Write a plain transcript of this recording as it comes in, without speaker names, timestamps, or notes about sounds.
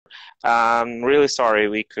I'm really sorry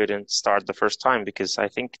we couldn't start the first time because I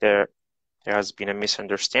think there has been a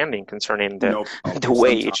misunderstanding concerning the No the problem.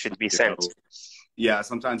 way it Sometimes, should be sent. yeah,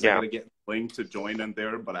 sometimes I Yeah. gotta get the link to join in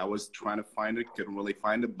there, but I was trying to find it, couldn't really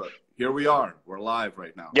find it, but here we are. We're live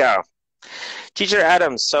right now. Yeah. Teacher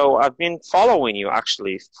Adams, so I've been following you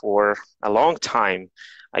actually for a long time,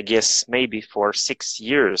 I guess maybe for 6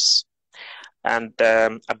 years. And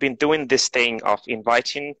I've been doing this thing of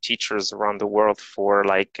inviting teachers around the world for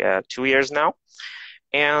like 2 years now.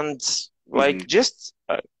 And like Hmm. just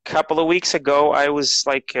a couple of weeks ago, I was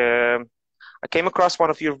like, I came across one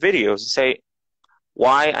of your videos and say,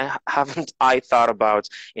 why haven't I thought about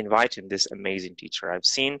inviting this amazing teacher? I've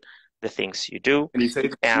seen the things you do, Can you say the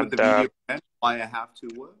name of and the video again? Why I have to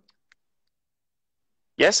what?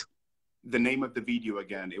 yes, The name of the video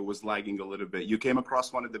again. It was lagging a little bit. You came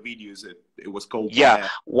across one of the videos. It was called yeah, Why I.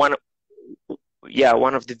 one,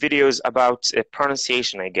 one of the videos about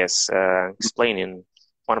pronunciation, I guess, explaining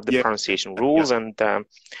one of the Yeah, pronunciation yeah. rules, and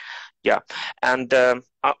yeah, and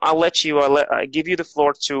I'll let you. I give you the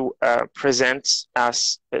floor to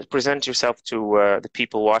present yourself to the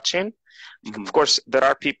people watching. Of Hmm. course, there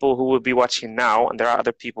are people who will be watching now, and there are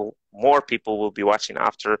other people, more people will be watching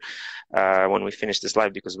after when we finish this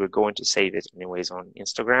live because we're going to save it anyways on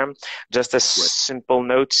Instagram. Just a Right. simple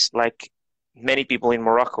note, like many people in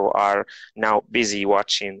Morocco are now busy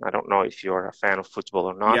watching. I don't know if you're a fan of football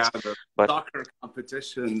or not, Yeah, the but soccer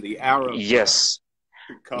competition, the Arab yes.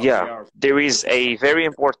 Cup, the Yeah, Arab there is football. a very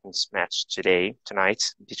important match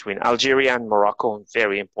tonight, between Algeria and Morocco.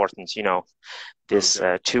 Very important, this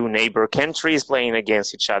Okay. two neighbor countries playing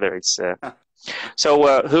against each other. It's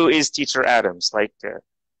so. Who is Teacher Adams? Like, tell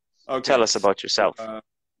Okay, us so about yourself.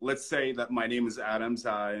 let's say that my name is AdamZ.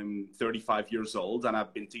 I'm 35 years old, and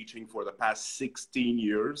I've been teaching for the past 16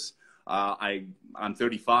 years. I'm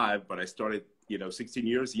 35, but I started, 16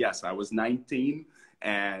 years. Yes, I was 19,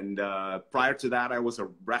 and prior to that, I was a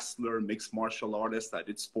wrestler, mixed martial artist. I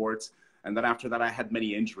did sports, and then after that, I had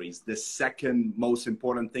many injuries. The second most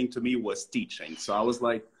important thing to me was teaching. So I was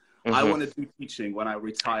like, I Hmm. want to do teaching when I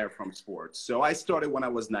retire from sports. So I started when I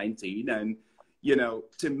was 19, and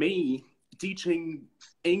to me, teaching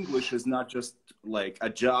English is not just like a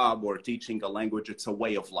job or teaching a language, it's a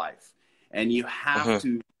way of life. And you have Hmm.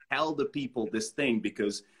 to tell the people this thing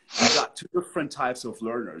because you got two different types of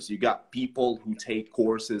learners. You got people who take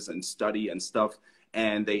courses and study and stuff,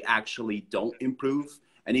 and they actually don't improve.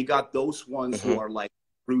 And you got those ones who Hmm. are like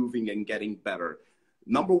improving and getting better.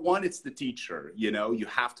 Number one, it's the teacher. You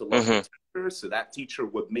have to love the Hmm. teacher. So that teacher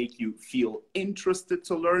would make you feel interested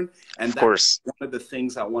to learn. And Of that's course. one of the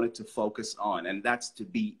things I wanted to focus on. And that's to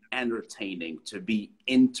be entertaining, to be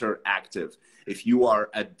interactive. If you are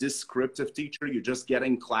a descriptive teacher, you just get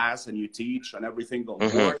in class and you teach and everything on Hmm.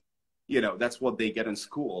 board. That's what they get in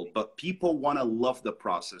school. But people want to love the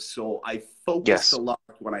process. So I focused a Yes. lot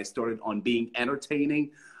when I started on being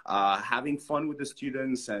entertaining, having fun with the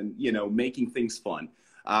students, and making things fun.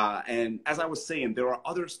 And as I was saying, there are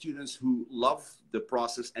other students who love the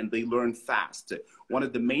process and they learn fast. One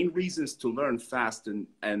of the main reasons to learn fast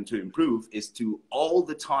and to improve is to all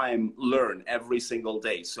the time learn every single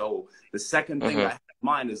day. So the second thing I Hmm. have in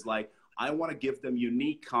mind is like, I want to give them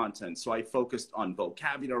unique content. So I focused on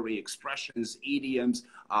vocabulary, expressions, idioms,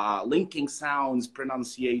 linking sounds,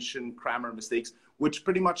 pronunciation, grammar mistakes, which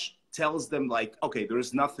pretty much tells them like, okay,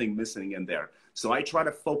 there's nothing missing in there. So I try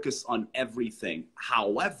to focus on everything.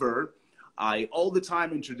 However, I all the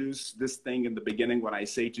time introduce this thing in the beginning when I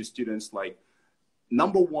say to students, like,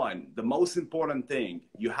 number one, the most important thing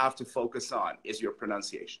you have to focus on is your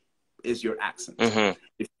pronunciation, is your accent. Hmm.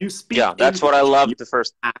 If you Yeah, speak that's what I English and love your the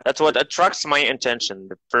first. That's what accent, attracts my attention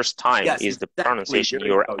the first time yes, is the exactly. pronunciation, There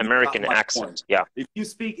you your go. You got American my point. accent. Yeah. If you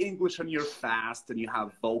speak English and you're fast and you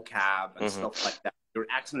have vocab and Hmm. stuff like that, your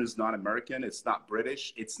accent is not American, it's not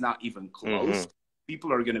British, it's not even close. Hmm.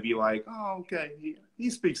 People are going to be like, oh, okay, he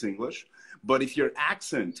speaks English. But if your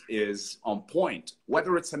accent is on point,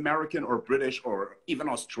 whether it's American or British or even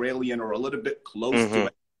Australian or a little bit close to Hmm.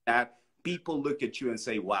 it, that people look at you and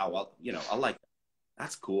say, wow, well, I like that.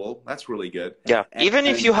 That's cool. That's really good. Yeah, even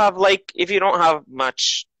if And you have like if you don't have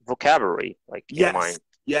much vocabulary like in yes, mind,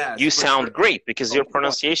 yes, you for sure. sound great because your So,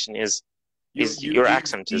 pronunciation is you you your you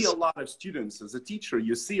accent see a is. lot of students as a teacher.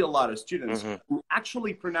 You see a lot of students Hmm. who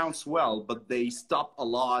actually pronounce well, but they stop a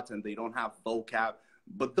lot and they don't have vocab.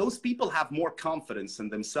 But those people have more confidence in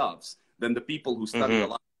themselves than the people who study a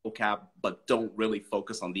Hmm. lot of vocab but don't really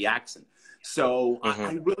focus on the accent. So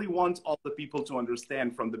I Hmm. really want all the people to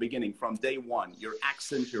understand from the beginning, from day one, your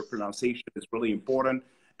accent, your pronunciation is really important.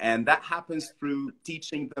 And that happens through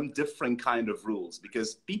teaching them different kind of rules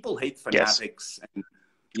because people hate Yes. fanatics and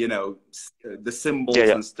you know, the symbols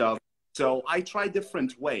Yeah. and stuff. So I try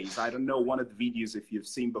different ways. I don't know, one of the videos, if you've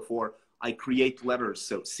seen before, I create letters.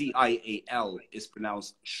 So CIAL is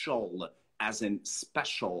pronounced shol, as in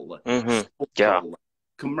special, Yeah. social,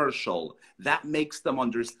 commercial. That makes them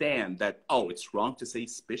understand that, oh, it's wrong to say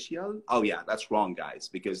special. Oh, yeah, that's wrong, guys,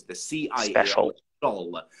 because the CIAL Special. is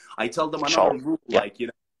shol. I tell them another Shawl. rule, Yeah. like, you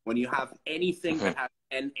know, when you have anything that has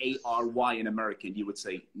Nary in American, you would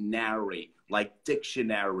say nary, like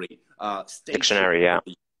dictionary, Dictionary. Yeah.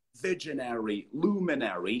 stationary, visionary,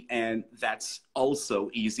 luminary, and that's also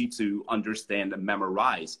easy to understand and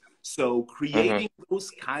memorize. So creating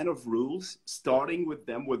those kind of rules, starting with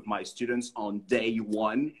them with my students on day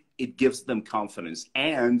one, it gives them confidence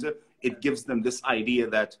and it gives them this idea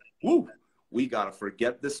that, whoo, we gotta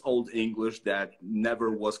forget this old English that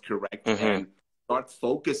never was correct and start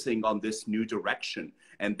focusing on this new direction.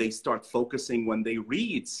 And they start focusing when they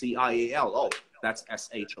read CIAL. Oh, that's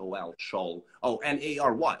SHOL, shoal. Oh,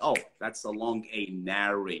 NARY. Oh, that's a long A,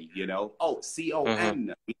 nary, you know. Oh,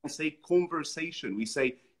 CON. We don't say conversation. We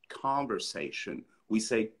say conversation. We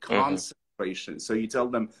say concentration. So you tell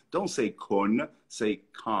them, don't say kun, say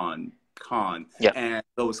con, Yeah. and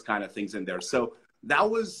those kind of things in there. So that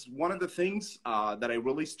was one of the things that I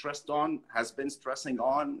really stressed on, has been stressing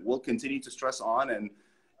on, will continue to stress on. And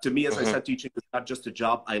to me, as I said, teaching is not just a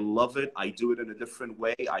job. I love it. I do it in a different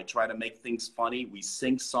way. I try to make things funny. We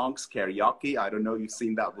sing songs, karaoke. I don't know if you've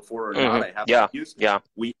seen that before or not. I have Yeah. used. Yeah.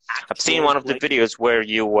 We I've seen one of the videos where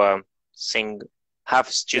you sing, have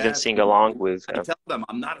students Yes, sing along with. I tell them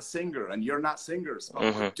I'm not a singer and you're not singers, but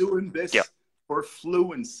we're doing this Yeah. for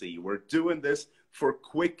fluency. We're doing this for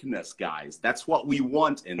quickness, guys. That's what we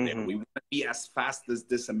want in there. We want to be as fast as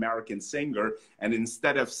this American singer. And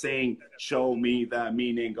instead of saying, show me the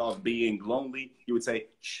meaning of being lonely, you would say,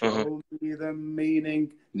 show me the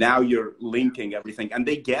meaning. Now you're linking everything and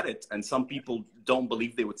they get it. And some people don't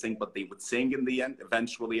believe they would sing, but they would sing in the end.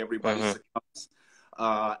 Eventually everybody succumbs.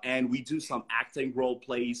 And we do some acting role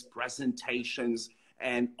plays, presentations,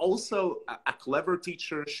 and also a clever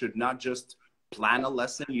teacher should not just plan a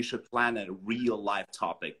lesson, you should plan a real life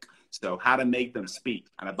topic. So how to make them speak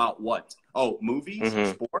and about what? Oh, movies,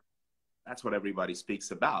 sport. That's what everybody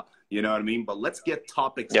speaks about. You know what I mean? But let's get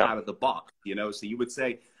topics out of the box, you know? So you would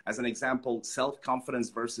say, as an example, self-confidence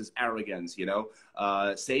versus arrogance, you know,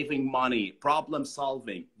 saving money, problem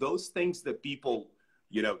solving, those things that people,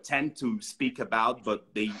 you know, tend to speak about, but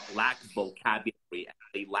they lack vocabulary.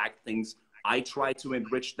 They lack things. I try to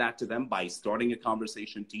enrich that to them by starting a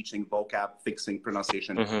conversation, teaching vocab, fixing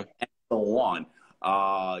pronunciation, and so on.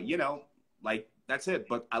 You know, like that's it.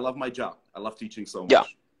 But I love my job. I love teaching so much. Yeah,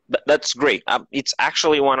 that's great. It's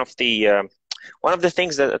actually one of the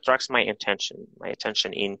things that attracts my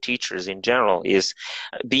attention in teachers in general is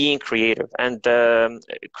being creative. And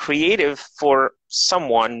creative for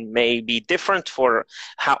someone may be different for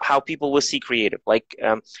how people will see creative. Like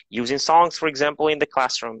using songs, for example, in the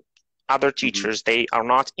classroom. Other teachers, they are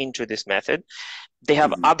not into this method. They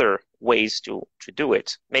have other ways to do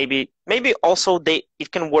it. Maybe also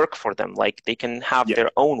it can work for them. Like they can have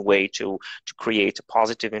their own way to create a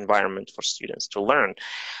positive environment for students to learn.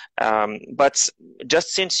 But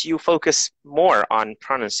just since you focus more on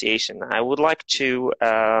pronunciation, I would like to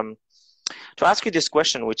ask you this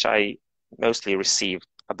question, which I mostly received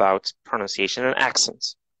about pronunciation and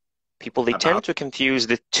accents. People, they tend to confuse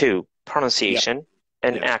the two, pronunciation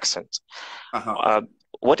and accent.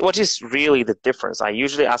 What is really the difference? I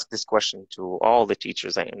usually ask this question to all the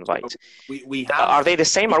teachers I invite. Are they the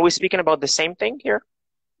same? Are we speaking about the same thing here?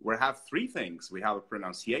 We have three things. We have a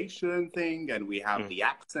pronunciation thing, and we have the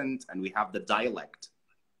accent, and we have the dialect.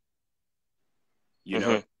 You know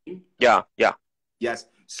what I mean? Yeah. Yes.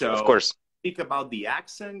 So of course. Speak about the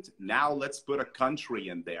accent. Now let's put a country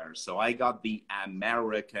in there. So I got the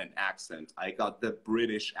American accent. I got the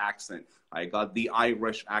British accent. I got the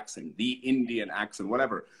Irish accent, the Indian accent,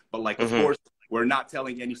 whatever. But like, of course, we're not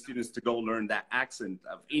telling any students to go learn that accent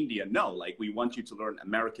of India. No, like we want you to learn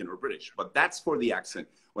American or British, but that's for the accent.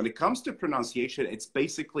 When it comes to pronunciation, it's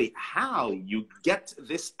basically how you get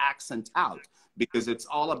this accent out. Because it's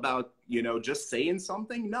all about, you know, just saying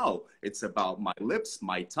something. No, it's about my lips,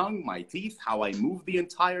 my tongue, my teeth, how I move the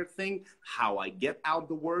entire thing, how I get out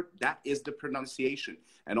the word. That is the pronunciation.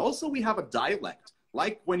 And also we have a dialect.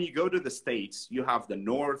 Like when you go to the States, you have the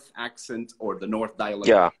North accent or the North dialect.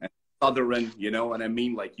 Yeah. And Southern, you know what I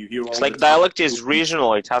mean? Like you hear all it's like dialect is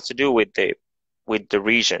regional. It has to do with the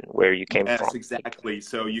region where you came from. Yes, exactly.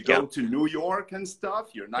 So you go to New York and stuff,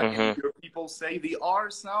 you're not going to hear people say the R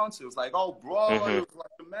sound. So it's like, oh, bro, it was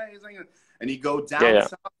like amazing. And you go down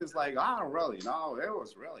south, it's like, oh, really? No, it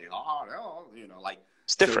was really hard. Oh, you know, like,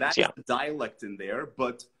 It's So different, that is yeah. the dialect in there,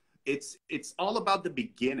 but it's all about the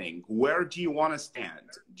beginning. Where do you want to stand?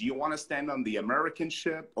 Do you want to stand on the American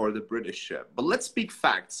ship or the British ship? But let's speak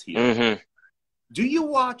facts here. Hmm. Do you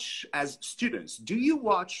watch, as students, do you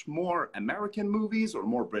watch more American movies or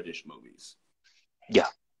more British movies? Yeah,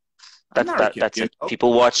 American, that's you it. know?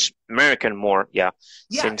 People watch American more, yeah,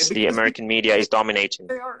 Yeah, since the because American media is dominating.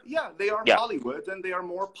 they are, yeah, they are Yeah. Hollywood and they are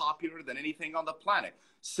more popular than anything on the planet.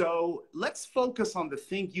 So let's focus on the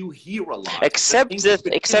thing you hear a lot, the thing you could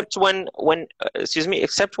hear. Except when excuse me,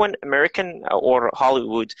 except when American or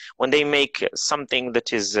Hollywood, when they make something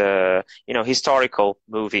that is historical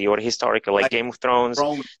movie or historical, like Like Game of Thrones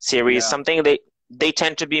Rome, series, yeah. something, they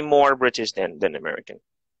tend to be more British than American.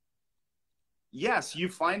 Yes, you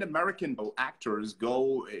find American actors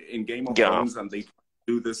go in Game of Yeah, Thrones and they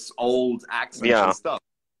do this old accent and yeah. stuff.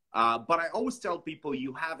 But I always tell people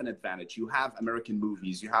you have an advantage. You have American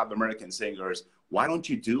movies, you have American singers. Why don't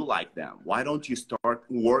you do like them? Why don't you start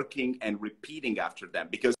working and repeating after them?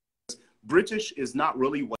 Because British is not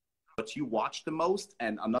really what you watch the most.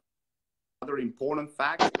 And another important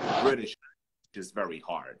fact, British is very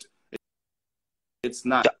hard. It's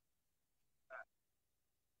not. Yeah.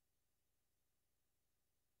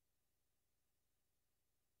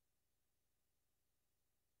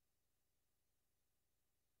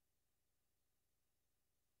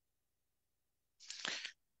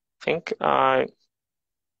 I think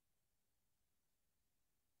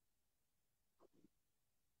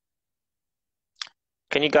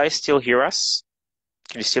can you guys still hear us?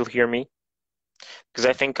 Can you still hear me? Because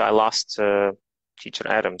I think I lost teacher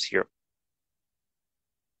Adams here.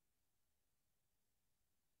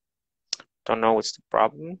 Don't know what's the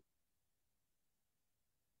problem.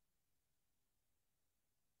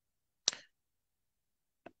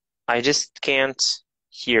 I just can't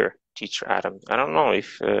hear teacher Adam. I don't know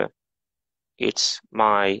if it's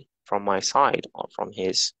from my side or from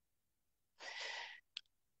his.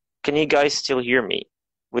 Can you guys still hear me?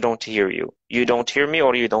 We don't hear you. You don't hear me,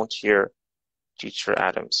 or you don't hear teacher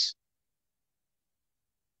Adams.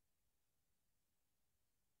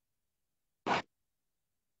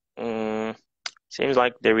 Mm, seems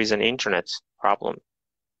like there is an internet problem.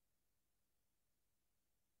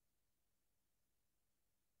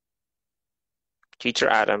 Teacher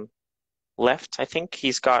Adam left. I think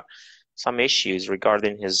he's got some issues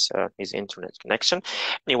regarding his internet connection.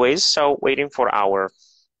 Anyways, so waiting for our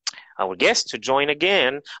guest to join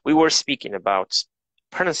again. We were speaking about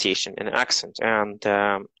pronunciation and accent, and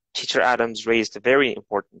Teacher Adams raised a very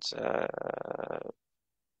important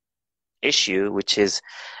issue, which is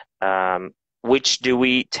which do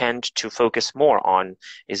we tend to focus more on?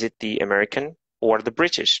 Is it the American or the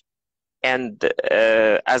British? And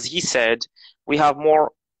as he said, we have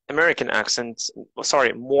more American accents,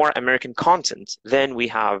 sorry, more American content than we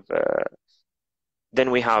have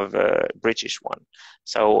British one.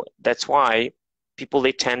 So that's why people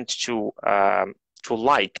they tend to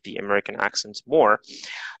like the American accents more.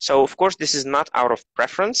 So of course this is not out of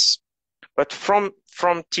preference, but from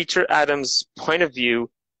Teacher Adams' point of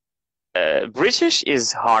view, British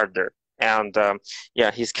is harder. And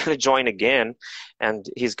yeah, he's going to join again, and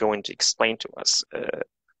he's going to explain to us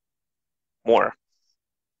more.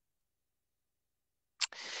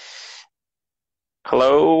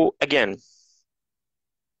 Hello again.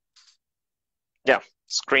 Yeah,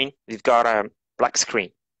 screen. We've got a black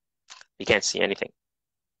screen. You can't see anything.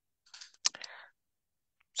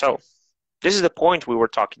 So this is the point we were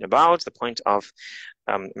talking about, the point of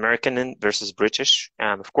American versus British.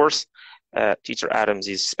 And of course, Teacher Adams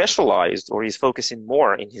is specialized, or he's focusing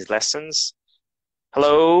more in his lessons.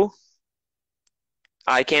 Hello?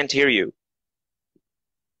 I can't hear you.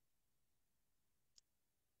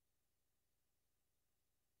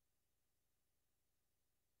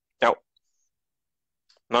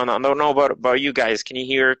 No, no, about you guys. Can you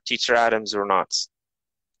hear Teacher Adams or not?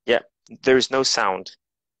 Yeah, there's no sound.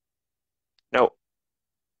 No,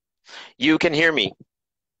 you can hear me.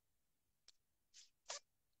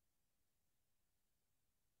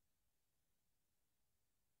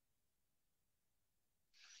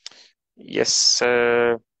 Yes,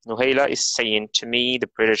 Nohela is saying to me the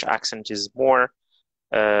British accent is more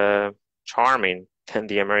uh, charming than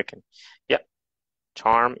the American. Yeah,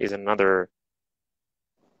 charm is another.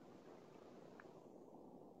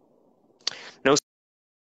 No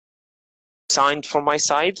sound from my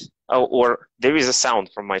side, oh, or there is a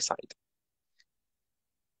sound from my side.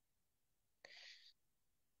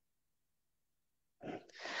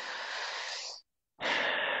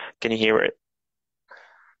 Can you hear it?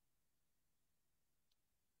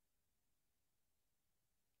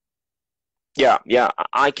 Yeah,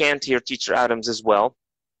 I can't hear Teacher Adams as well.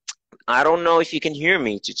 I don't know if you can hear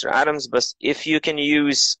me, Teacher Adams, but if you can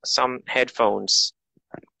use some headphones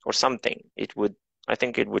or something, I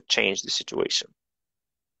think it would change the situation.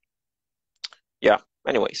 Yeah.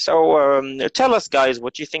 Anyway, so tell us, guys,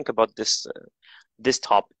 what you think about this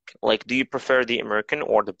topic. Like, do you prefer the American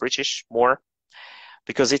or the British more?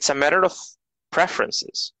 Because it's a matter of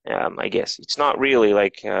preferences, I guess. It's not really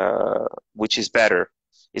like which is better.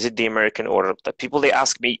 Is it the American or the people they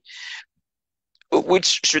ask me,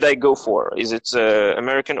 which should I go for? Is it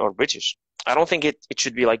American or British? I don't think it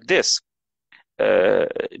should be like this. Uh,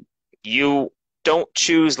 you don't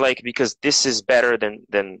choose like because this is better than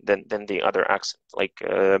the other accent. Like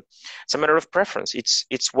it's a matter of preference.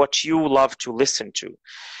 It's what you love to listen to.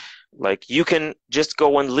 Like you can just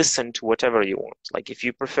go and listen to whatever you want. Like if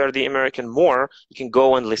you prefer the American more, you can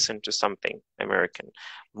go and listen to something American,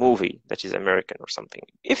 movie that is American or something.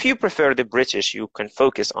 If you prefer the British, you can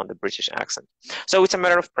focus on the British accent. So it's a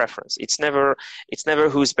matter of preference. It's never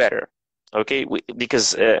who's better. Okay,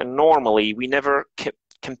 because normally we never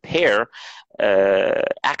compare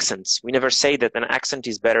accents. We never say that an accent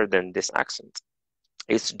is better than this accent.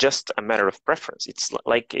 It's just a matter of preference. It's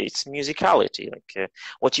musicality, like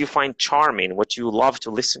what you find charming, what you love to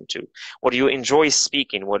listen to, what do you enjoy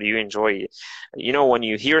speaking, what do you enjoy, when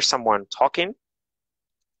you hear someone talking.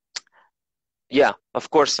 Yeah, of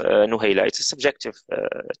course, Nuhaila, it's a subjective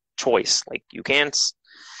choice. Like you can't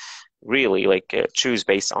really like choose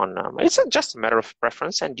based on it's just a matter of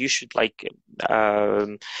preference, and you should like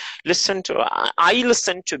listen to. I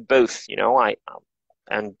listen to both,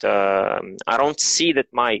 I don't see that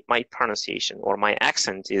my pronunciation or my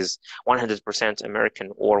accent is 100% American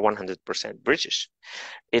or 100% British.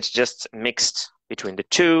 It's just mixed between the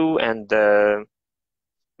two, and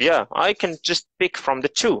yeah, I can just pick from the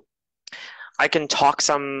two. I can talk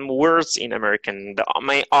some words in American.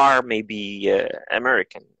 My R may be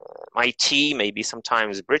American. My T may be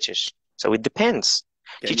sometimes British. So it depends.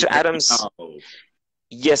 Can you Teacher hear me Adams, now?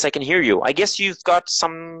 yes, I can hear you. I guess you've got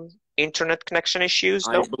some internet connection issues,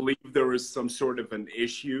 I no? believe there is some sort of an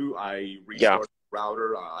issue. I Yeah, restarted the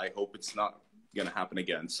router. I hope it's not going to happen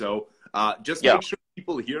again. So just yeah, make sure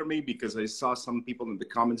people hear me, because I saw some people in the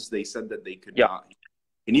comments, they said that they could yeah. not.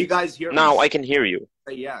 Can you guys hear me? Now I can hear you.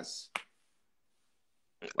 Say yes.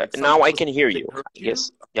 Like some Now I people can said hear they you. heard you.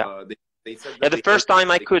 Yes. Yeah. They said Yeah, that the they heard first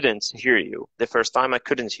time I you. couldn't hear you. The first time I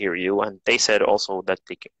couldn't hear you, and they said also that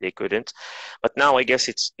they couldn't. But now I guess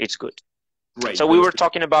it's good. Great, So we good. were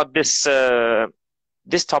talking about this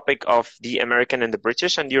topic of the American and the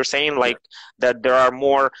British, and you're saying Yeah. like that there are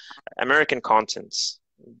more American contents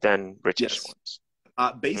than British Yes. ones.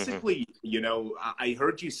 Basically, I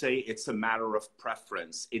heard you say it's a matter of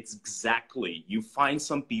preference. It's exactly. You find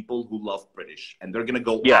some people who love British, and they're going to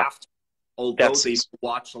go Yeah, after, although that's they it.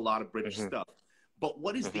 watch a lot of British stuff. But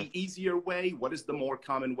what is hmm the easier way? What is the more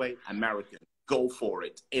common way? American. Go for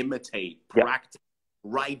it. Imitate, Yeah. practice,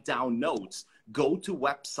 write down notes, go to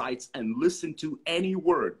websites and listen to any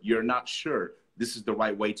word you're not sure this is the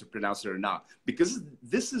right way to pronounce it or not. Because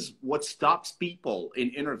this is what stops people in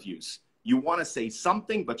interviews. You want to say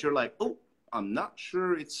something, but you're like, oh, I'm not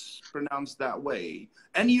sure it's pronounced that way.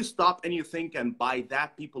 And you stop and you think, and by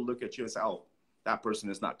that, people look at you and say, oh, that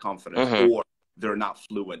person is not confident hmm or they're not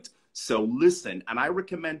fluent. So listen, and I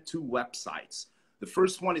recommend two websites. The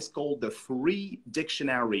first one is called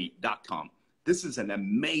thefreedictionary.com. This is an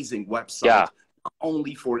amazing website, Yeah, not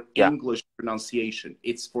only for yeah. English pronunciation,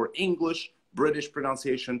 it's for English, British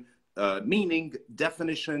pronunciation, meaning,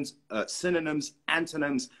 definitions, synonyms,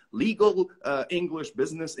 antonyms, legal English,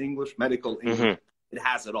 business English, medical English. hmm It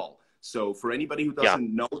has it all. So for anybody who Yeah.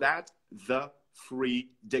 doesn't know that,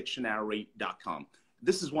 thefreedictionary.com.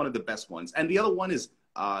 This is one of the best ones. And the other one is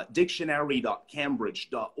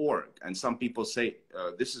dictionary.cambridge.org. And some people say,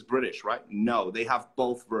 this is British, right? No, they have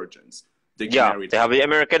both versions. Yeah, Dictionary. they have the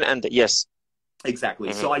American and yes.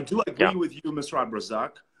 Exactly. So I do Yeah. agree with you, Mr.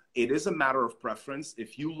 Abrazak. It is a matter of preference.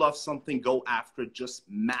 If you love something, go after it. Just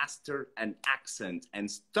master an accent and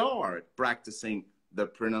start practicing the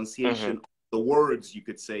pronunciation of the words you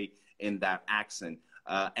could say in that accent.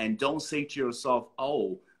 And don't say to yourself,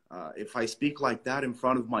 oh, if I speak like that in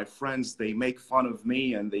front of my friends, they make fun of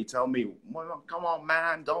me and they tell me, well, come on,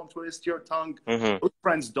 man, don't twist your tongue. Those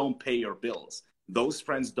friends don't pay your bills. Those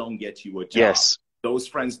friends don't get you a job. Yes. Those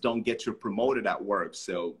friends don't get you promoted at work.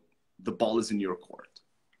 So the ball is in your court.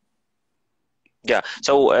 Yeah.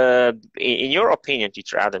 So, in your opinion,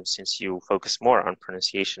 Teacher Adam, since you focus more on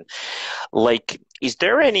pronunciation, like, is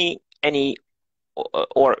there any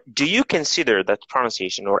or do you consider that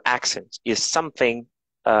pronunciation or accent is something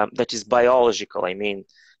that is biological? I mean,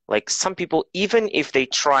 Like some people, even if they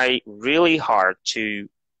try really hard to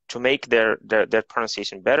make their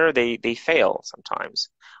pronunciation better, they fail sometimes,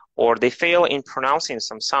 or they fail in pronouncing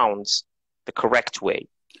some sounds the correct way.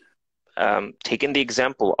 Taking the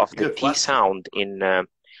example of the Good P question. sound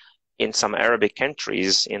in some Arabic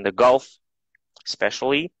countries, in the Gulf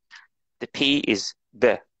especially, the P is B.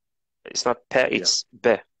 It's not P, Yeah. it's B.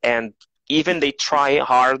 And even they try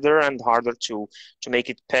harder and harder to make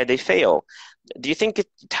it P, they fail. Do you think it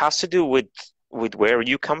has to do with where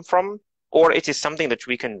you come from, or it is something that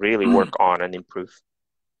we can really work on and improve?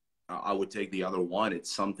 I would take the other one.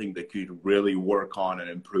 It's something that you could really work on and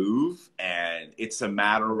improve. And it's a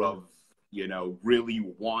matter of, you know, really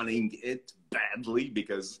wanting it badly,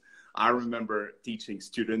 because I remember teaching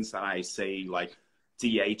students and I say, like,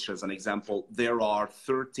 TH as an example, there are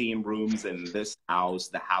 13 rooms in this house.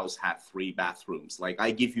 The house had 3 bathrooms. Like, I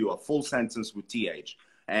give you a full sentence with TH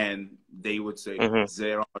and they would say,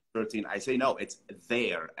 there are 13. I say, no, it's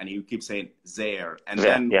there. And he would keep saying there. And Yeah,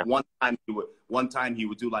 then yeah. one time he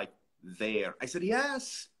would do like there. I said,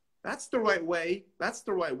 yes, that's the right way. That's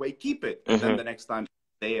the right way. Keep it. And then the next time,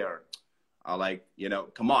 there. I like, you know,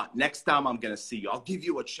 come on. Next time I'm going to see you. I'll give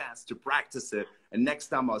you a chance to practice it. And next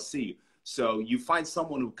time I'll see you. So you find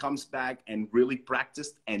someone who comes back and really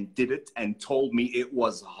practiced and did it and told me it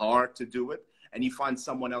was hard to do it. And you find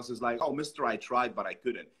someone else who's like, oh, mister, I tried, but I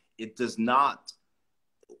couldn't. It does not,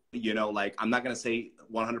 you know, like, I'm not going to say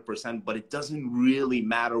 100%, but it doesn't really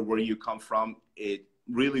matter where you come from. It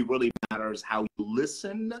really, really matters how you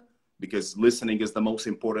listen, because listening is the most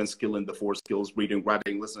important skill in the 4 skills: reading,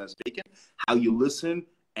 writing, listening, and speaking. How you listen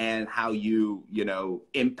and how you know,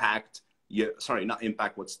 impact. Sorry, not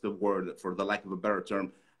impact. What's the word, for the lack of a better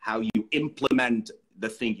term? How you implement the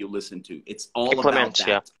thing you listen to. It's all about that.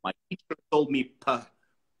 Yeah. My teacher told me p,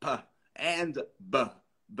 and b,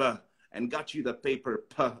 and got you the paper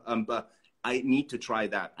p and b. I need to try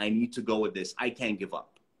that. I need to go with this. I can't give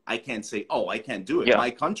up. I can't say, oh, I can't do it. Yeah. My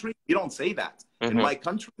country, you don't say that. In my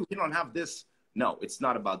country, we don't have this. No, it's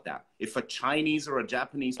not about that. If a Chinese or a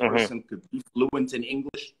Japanese person could be fluent in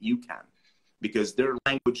English, you can. Because their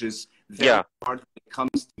language is very hard when it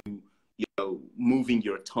comes to, you know, moving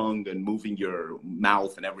your tongue and moving your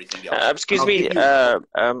mouth and everything else. Excuse me,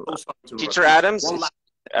 Teacher Adams,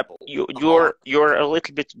 you're a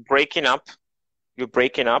little bit breaking up. You're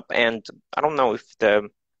breaking up, and I don't know if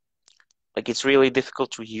it's really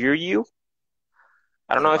difficult to hear you.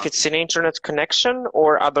 I don't know if it's an internet connection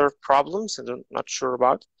or other problems. I'm not sure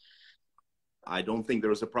about. I don't think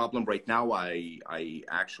there's a problem right now. I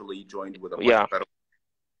actually joined with a much better.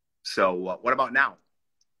 So what about now?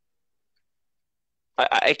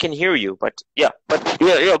 I can hear you, but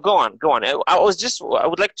go on. I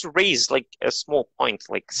would like to raise like a small point.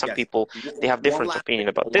 Like some people, they have different opinion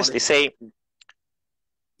about this. They say,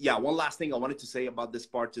 one last thing I wanted to say about this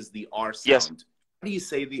part is the R sound. Yes. How do you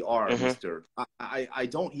say the R, mister? I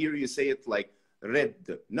don't hear you say it like red.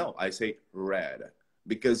 No, I say red.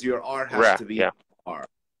 Because your R has to be R.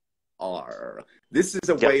 R. This is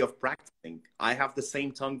a way of practicing. I have the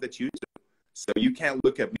same tongue that you do. So you can't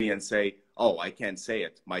look at me and say, oh, I can't say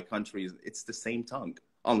it. My country is, it's the same tongue.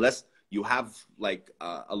 Unless you have like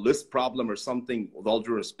a lisp problem or something, with all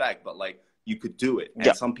due respect, but like you could do it.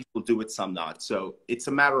 And some people do it, some not. So it's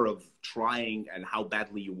a matter of trying and how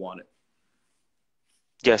badly you want it.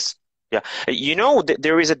 Yes. Yeah, you know,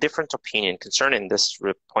 there is a different opinion concerning this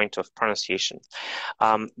point of pronunciation.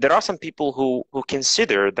 There are some people who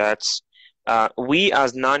consider that we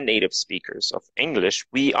as non-native speakers of English,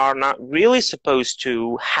 we are not really supposed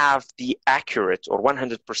to have the accurate or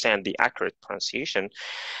 100% the accurate pronunciation,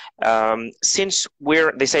 since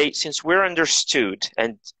we're understood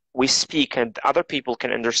and we speak and other people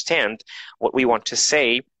can understand what we want to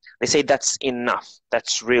say. They say that's enough.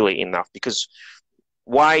 That's really enough, because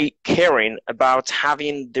why caring about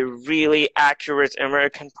having the really accurate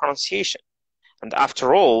American pronunciation? And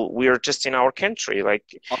after all, we are just in our country, like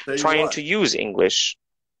trying to use English.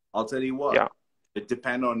 I'll tell you what. Yeah. It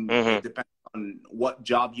depends on what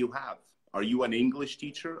job you have. Are you an English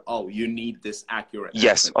teacher? Oh, you need this accurate accent.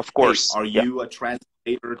 Yes, of course. Hey, are you a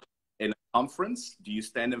translator in a conference? Do you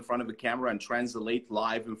stand in front of a camera and translate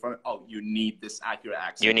live in front of, oh, you need this accurate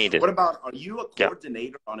accent. You need it. What about, are you a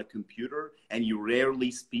coordinator on a computer and you rarely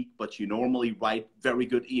speak, but you normally write very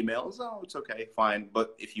good emails? Oh, it's okay, fine.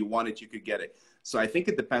 But if you want it, you could get it. So I think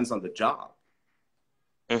it depends on the job.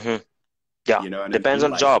 Yeah, you know, depends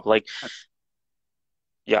on job. Like,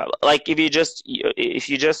 yeah, like if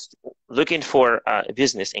you just looking for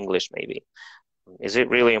business English, maybe, is it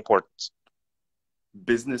really important?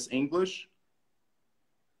 Business English?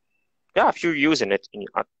 Yeah, if you're using it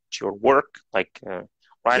at your work, like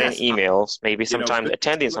writing Yes, emails, maybe you know, sometimes business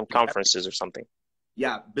attending English some is conferences or something.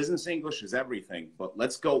 yeah, business English is everything, but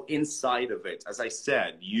let's go inside of it. As I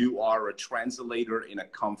said, you are a translator in a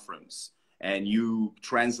conference and you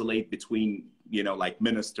translate between, you know, like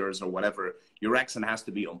ministers or whatever. Your accent has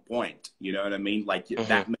to be on point. You know what I mean? Like Hmm.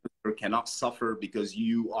 that minister cannot suffer because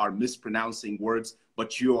you are mispronouncing words,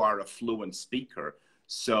 but you are a fluent speaker.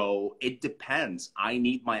 So it depends. I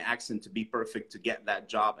need my accent to be perfect to get that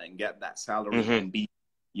job and get that salary Hmm. and be,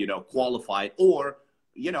 you know, qualified. Or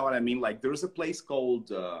you know what I mean? Like there's a place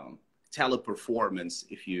called Teleperformance.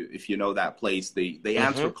 If you know that place, they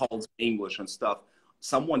answer Hmm. calls in English and stuff.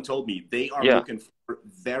 Someone told me they are Yeah. looking for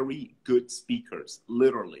very good speakers,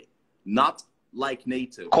 literally, not like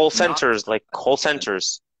native, Call not centers, like call accent.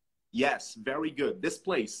 centers. Yes, very good. This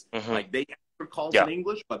place, Hmm. like they answer calls in Yeah.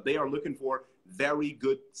 English, but they are looking for very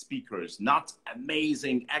good speakers, not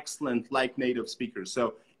amazing, excellent like native speakers.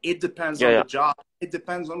 So it depends Yeah. on the Yeah. job. It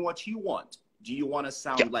depends on what you want. Do you want to Yeah.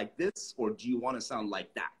 sound like this or do you want to sound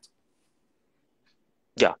like that?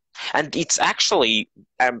 Yeah. And it's actually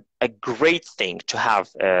a great thing to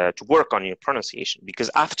have to work on your pronunciation because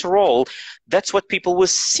after all, that's what people will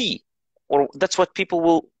see, or that's what people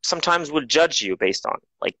will sometimes will judge you based on.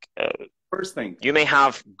 Like First thing, you may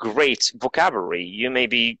have great vocabulary, you may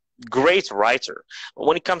be great writer, but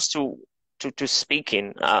when it comes to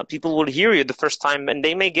speaking, people will hear you the first time and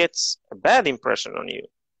they may get a bad impression on you.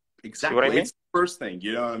 See what I exactly. mean? It's the first thing.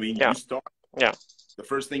 You know what I mean? You Yeah. start, Yeah. the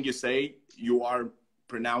first thing you say, you are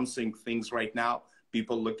pronouncing things right now.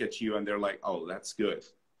 People look at you and they're like, oh, that's good.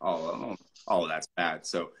 Oh, that's bad.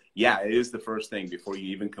 So, yeah, it is the first thing before you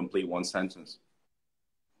even complete one sentence.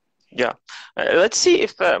 Yeah. Let's see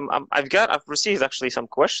if I've received actually some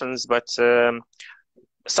questions, but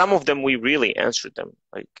some of them we really answered them.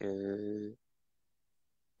 Like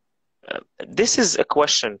this is a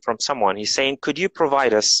question from someone. He's saying, could you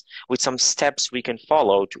provide us with some steps we can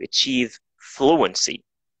follow to achieve fluency?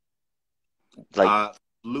 Like Uh, what?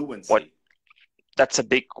 Fluency. That's a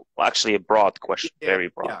big, actually a broad question, Yeah, very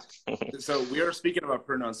broad. yeah. So we are speaking about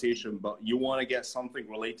pronunciation, but you want to get something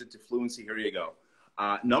related to fluency. Here you go.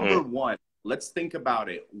 Number Mm, one, let's think about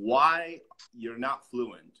it. Why you're not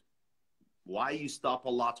fluent? Why you stop a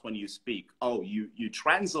lot when you speak? Oh, you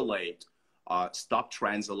translate. Stop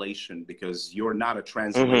translation because you're not a hmm.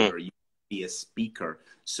 translator. You be a speaker.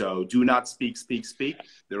 So do not speak, speak, speak.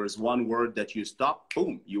 There is one word that you stop.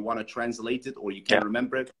 Boom. You want to translate it or you Yeah. can't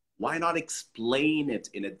remember it. Why not explain it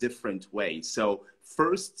in a different way? So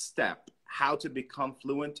first step, how to become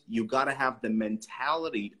fluent, you got to have the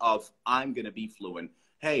mentality of I'm going to be fluent.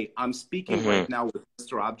 Hey, I'm speaking Hmm. right now with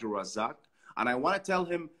Mr. Abdulrazak, and I want to tell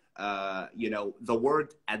him, you know, the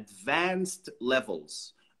word advanced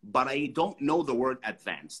levels, but I don't know the word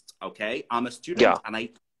advanced. Okay. I'm a student Yeah. and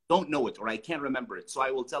I don't know it or I can't remember it. So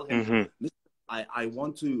I will tell him, Hmm. I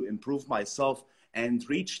want to improve myself and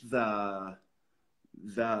reach the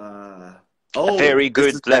A oh very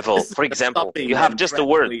good level. this is For the example, you stopping have and just the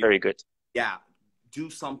word translate. very good. Yeah, do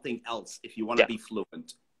something else if you want to Yeah. be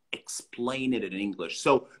fluent. Explain it in English.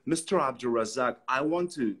 So, Mr. Abdulrazak, I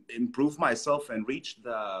want to improve myself and reach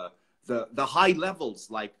the high levels,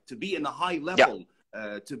 like to be in a high Yeah. level,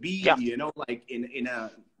 to be, Yeah. you know, like in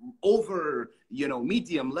a over, you know,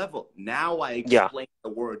 medium level. Now I Yeah. explain the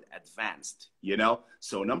word advanced, you know.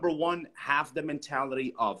 So number one, have the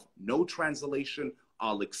mentality of no translation.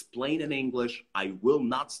 I'll explain in English. I will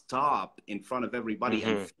not stop in front of everybody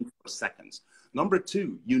and Hmm. think for seconds. Number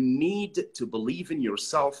two, you need to believe in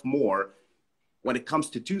yourself more when it comes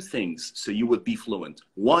to two things so you would be fluent.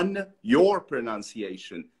 One, your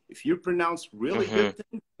pronunciation. If you pronounce really Hmm. good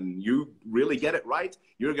things and you really get it right,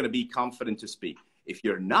 you're going to be confident to speak. If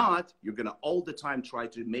you're not, you're going to all the time try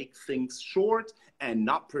to make things short and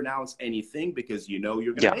not pronounce anything because you know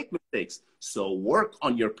you're going to Yeah. make mistakes. So work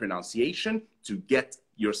on your pronunciation to get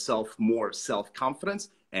yourself more self-confidence.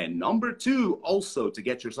 And number two, also to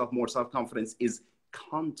get yourself more self-confidence is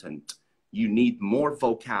content. You need more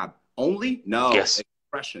vocab. Only? No. Yes.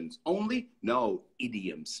 Expressions. Only? No.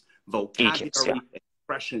 Idioms. Idioms. Yeah. Vocabulary,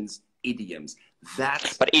 expressions, idioms.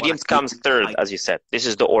 That's But what I idioms need comes third, to as you said. This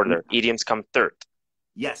is the order. Idioms come third.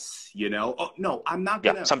 yes, you know. Oh no,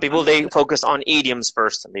 Yeah. Some people they focus on idioms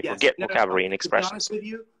first and they yes, forget no, no, no. vocabulary and To be honest expressions. with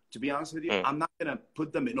you, Mm. I'm not gonna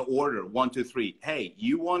put them in order, one, two, three. Hey,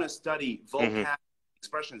 you want to study Hmm. vocab,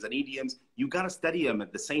 expressions, and idioms? You got to study them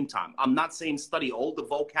at the same time. I'm not saying study all the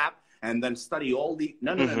vocab and then study all the.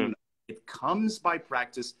 No, no, no, no, Hmm. no. It comes by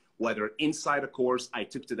practice. Whether inside a course I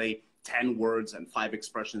took today 10 words and 5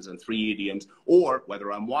 expressions and 3 idioms, or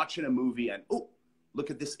whether I'm watching a movie and oh, look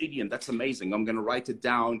at this idiom. That's amazing. I'm going to write it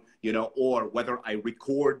down, you know, or whether I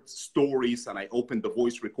record stories and I open the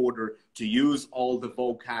voice recorder to use all the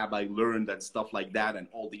vocab I learned and stuff like that and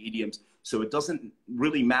all the idioms. So it doesn't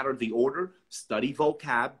really matter the order. Study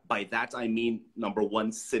vocab. By that, I mean, number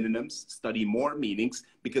one, synonyms. Study more meanings,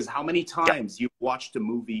 because how many times you watched a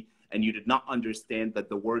movie and you did not understand that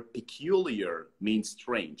the word peculiar means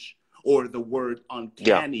strange, or the word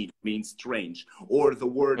uncanny means strange, or the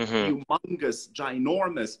word humongous,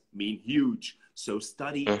 ginormous mean huge. So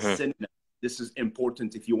study synonyms. This is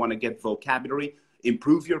important if you want to get vocabulary,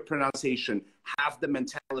 improve your pronunciation, have the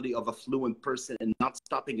mentality of a fluent person and not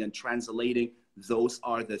stopping and translating. Those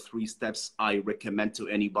are the 3 steps I recommend to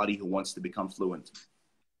anybody who wants to become fluent.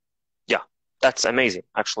 Yeah, that's amazing.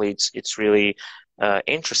 Actually, it's really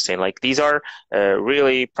interesting. Like, these are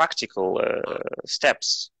really practical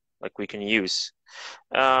steps like we can use.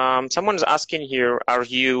 Someone's asking here, are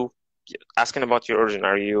you asking about your origin?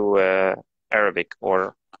 Are you Arabic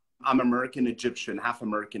or? I'm American Egyptian, half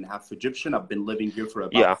American, half Egyptian. I've been living here for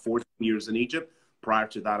about 14 years in Egypt. Prior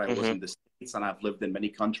to that, I was in the States, and I've lived in many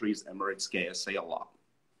countries. Emirates, KSA, a lot.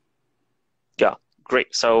 Yeah,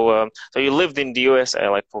 great. So, so you lived in the USA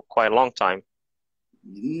like for quite a long time.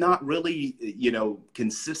 Not really, you know,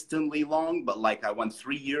 consistently long, but like I went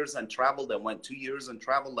 3 years and traveled, and went 2 years and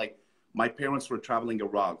traveled. Like, my parents were traveling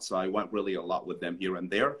abroad, so I went really a lot with them here and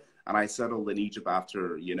there. And I settled in Egypt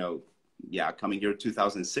after, you know, coming here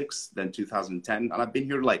 2006, then 2010. And I've been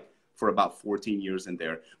here like for about 14 years in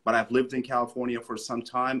there. But I've lived in California for some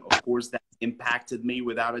time. Of course, that impacted me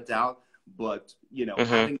without a doubt. But, you know,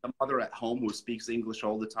 having a mother at home who speaks English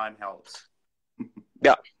all the time helps.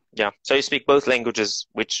 Yeah. Yeah. So you speak both languages,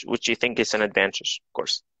 which you think is an advantage, of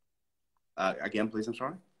course. Again, please, I'm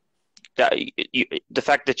sorry. Yeah, the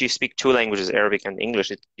fact that you speak 2 languages, Arabic and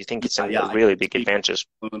English, you think it's a really big advantage.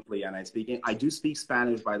 Fluently, and I do speak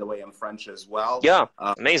Spanish, by the way, and French as well. Yeah,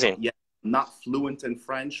 amazing. Yeah, not fluent in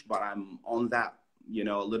French, but I'm on that, you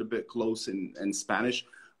know, a little bit close in Spanish.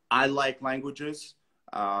 I like languages.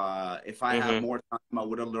 If I had more time, I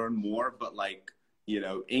would have learned more. But like, you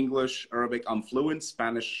know, English, Arabic, I'm fluent.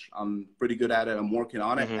 Spanish, I'm pretty good at it. I'm working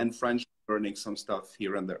on it. And French, learning some stuff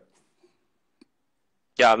here and there.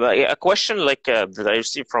 Yeah, a question like that I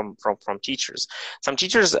receive from teachers. Some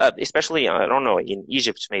teachers, especially I don't know, in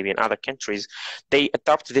Egypt, maybe in other countries, they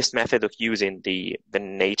adopt this method of using the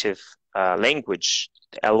native language,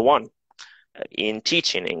 the L1, in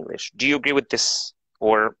teaching English. Do you agree with this,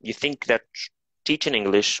 or you think that teaching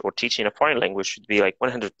English or teaching a foreign language should be like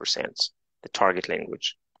 100% the target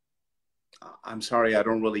language? I'm sorry, I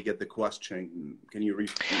don't really get the question. Can you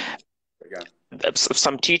repeat again?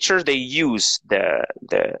 Some teachers, they use the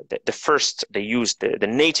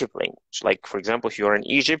native language. Like, for example, if you're in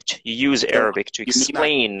Egypt, you use Arabic to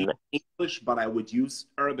explain English, but I would use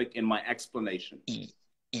Arabic in my explanation.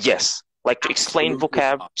 Yes, like to explain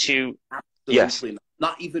vocab to. Yes,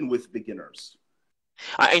 not even with beginners.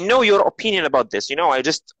 I know your opinion about this. You know, I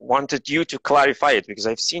just wanted you to clarify it because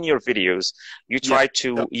I've seen your videos. You try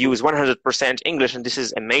to use 100% English, and this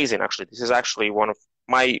is amazing. Actually, this is actually one of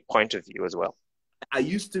my point of view as well. I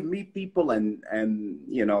used to meet people and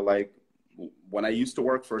you know, like when I used to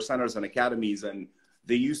work for centers and academies, and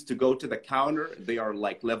they used to go to the counter, they are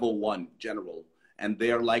like level 1 general, and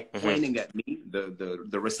they are like pointing at me. The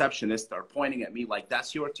receptionists are pointing at me like,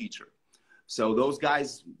 that's your teacher. So those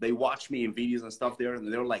guys, they watch me in videos and stuff there,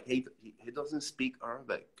 and they're like, hey, he doesn't speak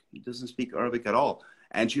Arabic. He doesn't speak Arabic at all.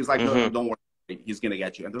 And she was like, no, don't worry, he's going to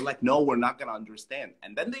get you. And they're like, no, we're not going to understand.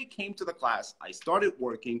 And then they came to the class. I started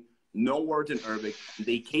working, no word in Arabic.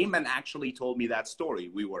 They came and actually told me that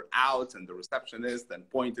story. We were out, and the receptionist then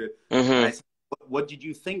pointed. And I said, what did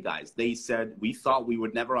you think, guys? They said, we thought we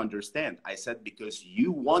would never understand. I said, because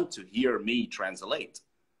you want to hear me translate.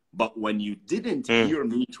 But when you didn't hear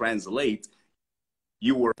me translate,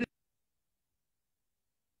 you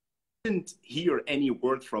didn't hear any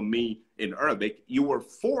word from me in Arabic. You were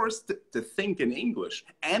forced to think in English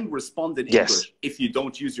and respond in English. If you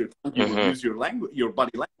don't use your tongue, you will use your language, your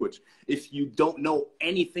body language. If you don't know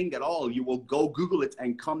anything at all, you will go Google it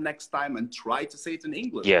and come next time and try to say it in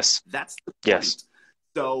English. That's the point.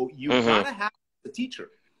 So you gotta have the teacher.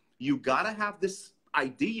 You gotta have this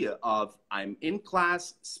idea of, I'm in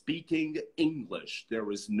class speaking English. There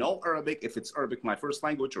is no Arabic. If it's Arabic, my first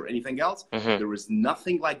language, or anything else, there is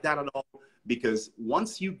nothing like that at all. Because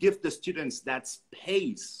once you give the students that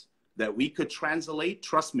space that we could translate,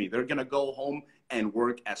 trust me, they're going to go home and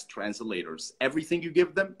work as translators. Everything you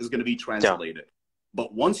give them is going to be translated.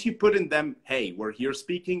 But once you put in them, hey, we're here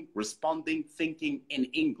speaking, responding, thinking in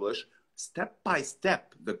English, step by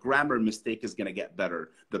step, the grammar mistake is going to get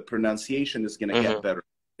better. The pronunciation is going to get better.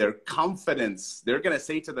 Their confidence, they're going to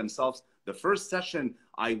say to themselves, the first session,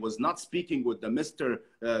 I was not speaking with the mister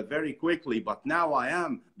very quickly, but now I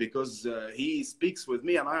am because he speaks with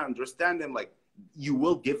me and I understand him. Like, you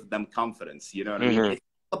will give them confidence. You know what I mean? It's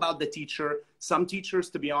all about the teacher. Some teachers,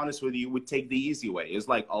 to be honest with you, would take the easy way. It's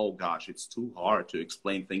like, oh gosh, it's too hard to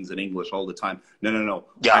explain things in English all the time. No, no, no.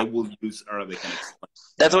 Yeah. I will use Arabic and explain.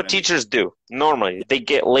 That's what teachers do. Normally, they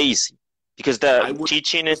get lazy because the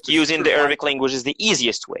teaching it using the Arabic language is the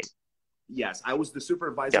easiest way. Yes, I was the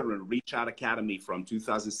supervisor in Reach Out Academy from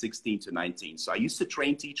 2016 to 19. So I used to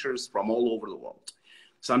train teachers from all over the world.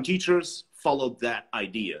 Some teachers followed that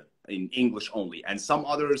idea in English only. And some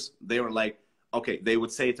others, they were like, okay, they would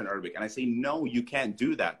say it in Arabic. And I say, no, you can't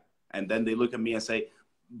do that. And then they look at me and say,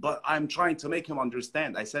 but I'm trying to make him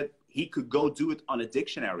understand. I said, he could go do it on a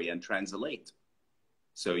dictionary and translate.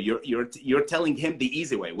 So you're telling him the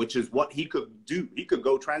easy way, which is what he could do. He could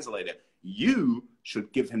go translate it. You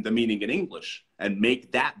should give him the meaning in English and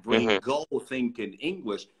make that brain go think in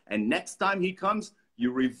English. And next time he comes,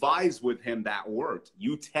 you revise with him that word.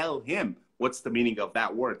 You tell him what's the meaning of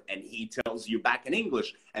that word, and he tells you back in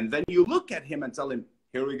English. And then you look at him and tell him,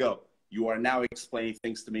 here we go. You are now explaining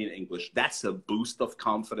things to me in English. That's a boost of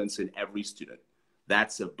confidence in every student.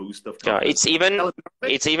 That's a boost of confidence. Yeah,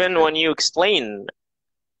 it's even when you explain.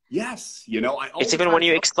 Yes, you know, it's even when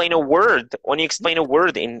you explain a word. When you explain a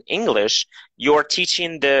word in English, you're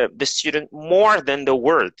teaching the student more than the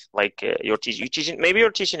word. Like you're teaching, maybe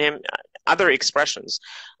you're teaching him other expressions.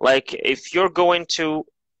 Like if you're going to,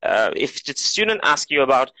 if the student asks you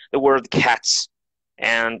about the word cats,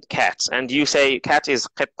 and you say cat is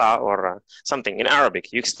qitta or something in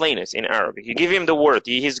Arabic, you explain it in Arabic. You give him the word.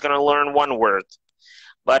 He's gonna learn one word.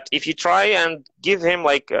 But if you try and give him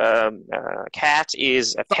like cat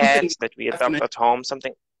is a pet that we adopt at home,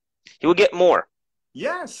 something, he will get more.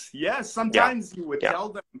 Yes, yes. Sometimes you would tell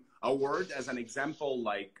them a word as an example,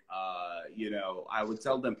 like, you know, I would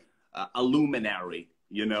tell them a luminary,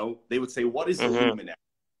 you know. They would say, what is a luminary?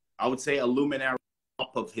 I would say a luminary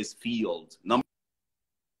top of his field. Number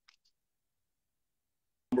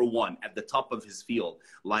one, at the top of his field.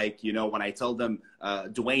 Like, you know, when I tell them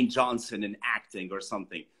Dwayne Johnson in acting or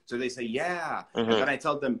something. So they say, yeah. And then I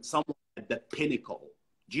tell them someone at the pinnacle.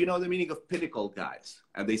 Do you know the meaning of pinnacle, guys?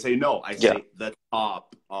 And they say, no. I say the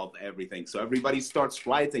top of everything. So everybody starts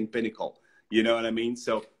writing pinnacle. You know what I mean?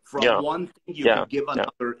 So from one thing, you can give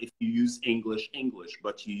another if you use English.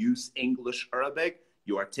 But you use English, Arabic,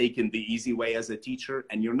 you are taking the easy way as a teacher,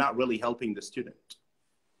 and you're not really helping the student.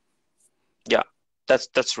 Yeah.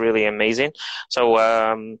 That's really amazing. So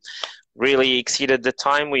really exceeded the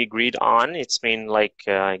time we agreed on. It's been like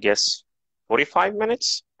I guess 45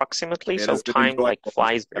 minutes approximately. So time like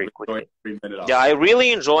flies very quickly. Yeah, I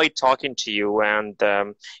really enjoyed talking to you, and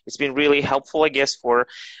it's been really helpful, I guess, for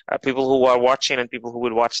people who are watching and people who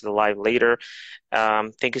will watch the live later.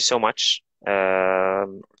 Thank you so much. I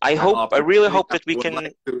really hope that we can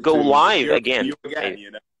go live again.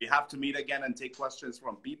 You know, we have to meet again and take questions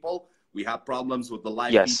from people. We have problems with the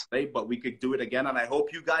live today, but we could do it again. And I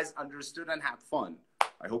hope you guys understood and had fun.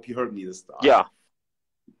 I hope you heard me this time. Yeah.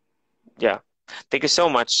 Yeah. Thank you so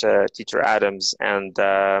much, Teacher AdamZ, and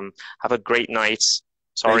have a great night.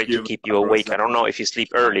 Sorry to keep you awake. I don't know if you sleep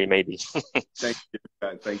early, maybe. Thank you.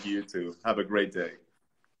 Thank you, too. Have a great day.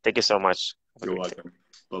 Thank you so much. You're welcome.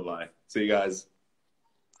 Bye-bye. See you guys.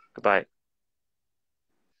 Goodbye.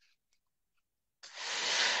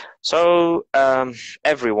 So,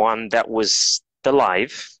 everyone, that was the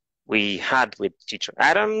live we had with Teacher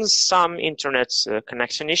AdamZ. Some internet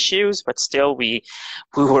connection issues, but still we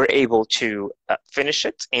were able to finish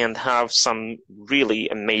it and have some really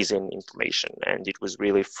amazing information. And it was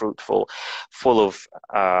really fruitful, full of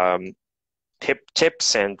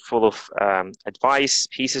tips and full of advice,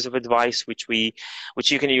 pieces of advice, which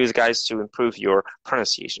you can use, guys, to improve your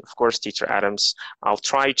pronunciation. Of course, Teacher AdamZ, I'll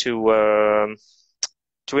try to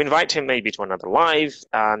invite him maybe to another live,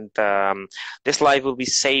 and this live will be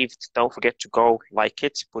saved. Don't forget to go like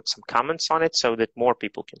it, put some comments on it so that more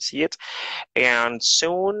people can see it. And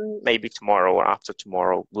soon, maybe tomorrow or after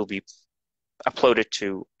tomorrow, will be uploaded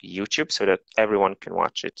to YouTube so that everyone can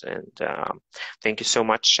watch it. And thank you so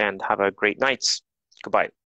much, and have a great night. Goodbye.